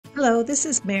Hello, this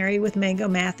is Mary with Mango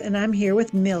Math, and I'm here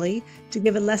with Millie to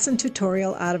give a lesson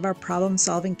tutorial out of our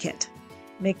problem-solving kit.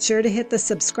 Make sure to hit the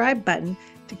subscribe button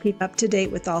to keep up to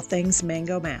date with all things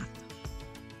Mango Math.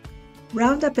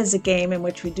 Roundup is a game in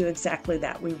which we do exactly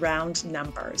that. We round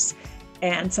numbers,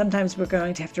 and sometimes we're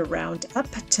going to have to round up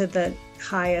to the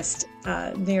highest,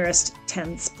 nearest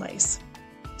tens place.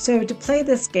 So to play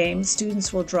this game,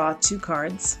 students will draw two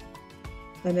cards,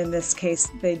 and in this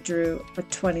case, they drew a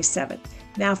 27.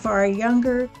 Now for our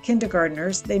younger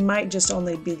kindergartners, they might just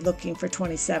only be looking for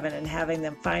 27 and having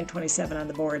them find 27 on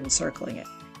the board and circling it.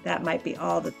 That might be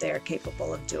all that they're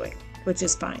capable of doing, which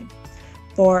is fine.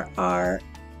 For our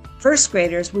first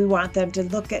graders, we want them to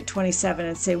look at 27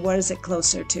 and say, what is it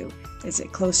closer to? Is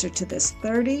it closer to this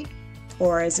 30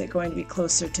 or is it going to be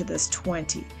closer to this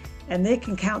 20? And they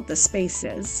can count the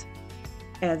spaces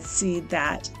and see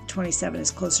that 27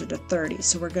 is closer to 30.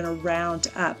 So we're going to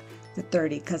round up to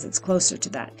 30 because it's closer to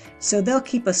that. So they'll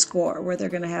keep a score where they're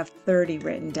going to have 30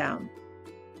 written down.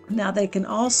 Now they can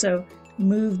also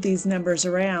move these numbers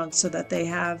around so that they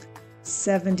have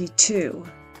 72.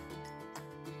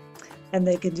 And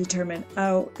they can determine,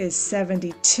 oh, is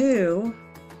 72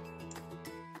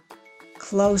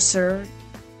 closer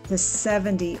to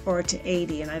 70 or to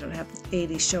 80? And I don't have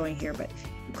 80 showing here, but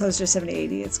closer to 70,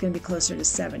 80, it's going to be closer to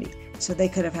 70. So they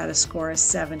could have had a score of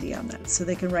 70 on that. So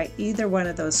they can write either one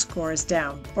of those scores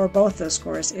down, or both those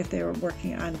scores if they were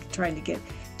working on trying to get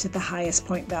to the highest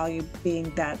point value, being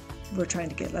that we're trying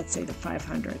to get, let's say, to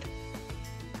 500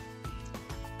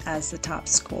 as the top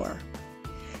score.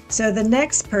 So the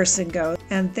next person goes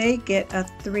and they get a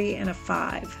 3 and a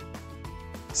 5.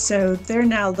 So they're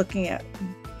now looking at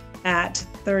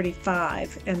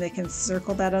 35, and they can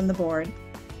circle that on the board.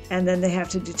 And then they have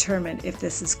to determine if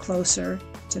this is closer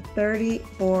to 30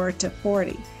 or to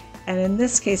 40. And in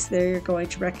this case, they're going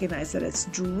to recognize that it's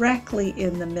directly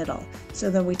in the middle. So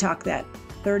then we talk that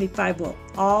 35 will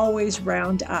always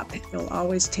round up. It'll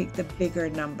always take the bigger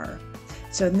number.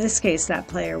 So in this case, that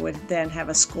player would then have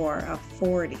a score of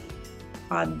 40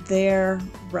 on their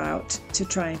route to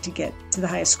trying to get to the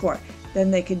highest score.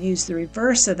 Then they can use the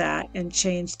reverse of that and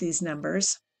change these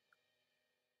numbers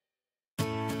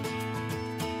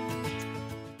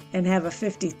and have a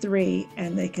 53,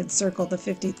 and they can circle the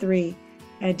 53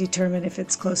 and determine if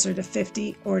it's closer to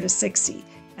 50 or to 60,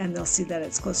 and they'll see that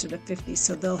it's closer to 50,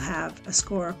 so they'll have a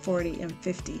score of 40 and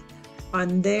 50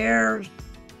 on their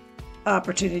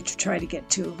opportunity to try to get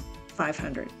to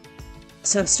 500.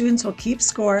 So students will keep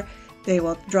score. They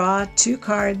will draw two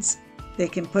cards. They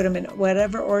can put them in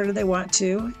whatever order they want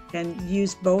to and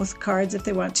use both cards if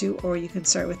they want to, or you can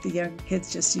start with the young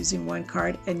kids just using one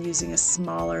card and using a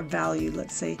smaller value,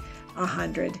 let's say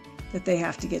 100 that they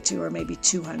have to get to, or maybe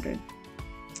 200.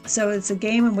 So it's a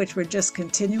game in which we're just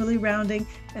continually rounding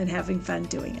and having fun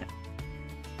doing it.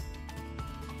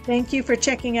 Thank you for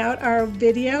checking out our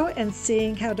video and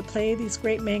seeing how to play these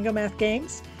great Mango Math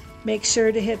games. Make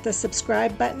sure to hit the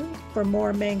subscribe button for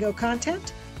more Mango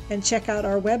content, and check out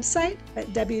our website at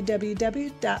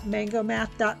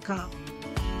www.mangomath.com.